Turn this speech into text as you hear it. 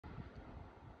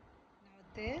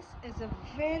This is a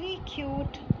very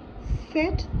cute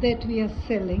set that we are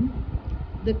selling,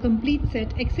 the complete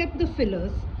set except the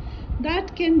fillers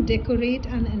that can decorate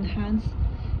and enhance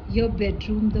your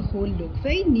bedroom, the whole look.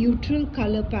 Very neutral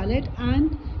color palette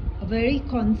and a very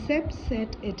concept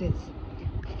set it is.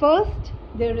 First,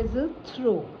 there is a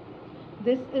throw.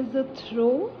 This is a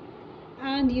throw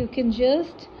and you can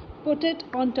just put it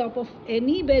on top of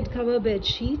any bed cover, bed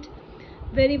sheet.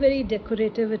 Very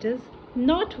decorative it is,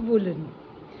 not woolen.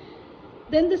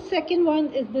 Then the second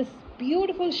one is this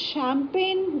beautiful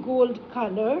champagne gold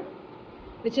color,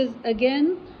 which is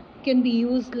again can be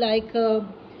used like a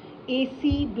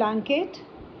AC blanket,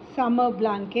 summer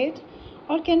blanket,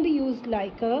 or can be used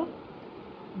like a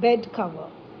bed cover.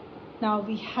 Now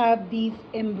we have these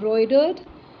embroidered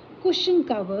cushion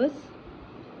covers.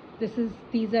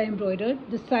 These are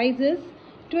embroidered. The size is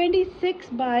 26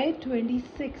 by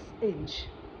 26 inch.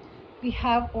 We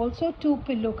have also two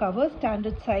pillow covers,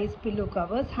 standard size pillow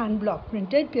covers, hand block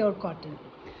printed, pure cotton.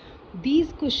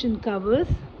 These cushion covers,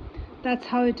 that's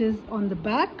how it is on the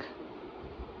back.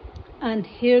 And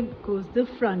here goes the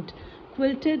front,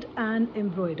 quilted and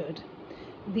embroidered.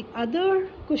 The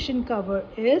other cushion cover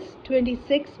is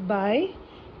 26 by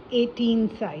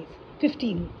 18 size,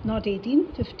 15, not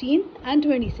 18, 15 and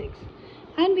 26.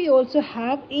 And we also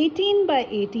have 18 by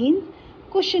 18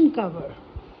 cushion cover.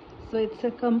 So it's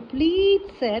a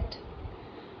complete set,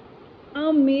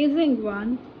 amazing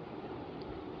one.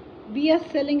 We are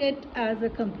selling it as a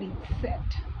complete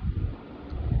set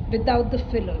without the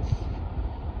fillers.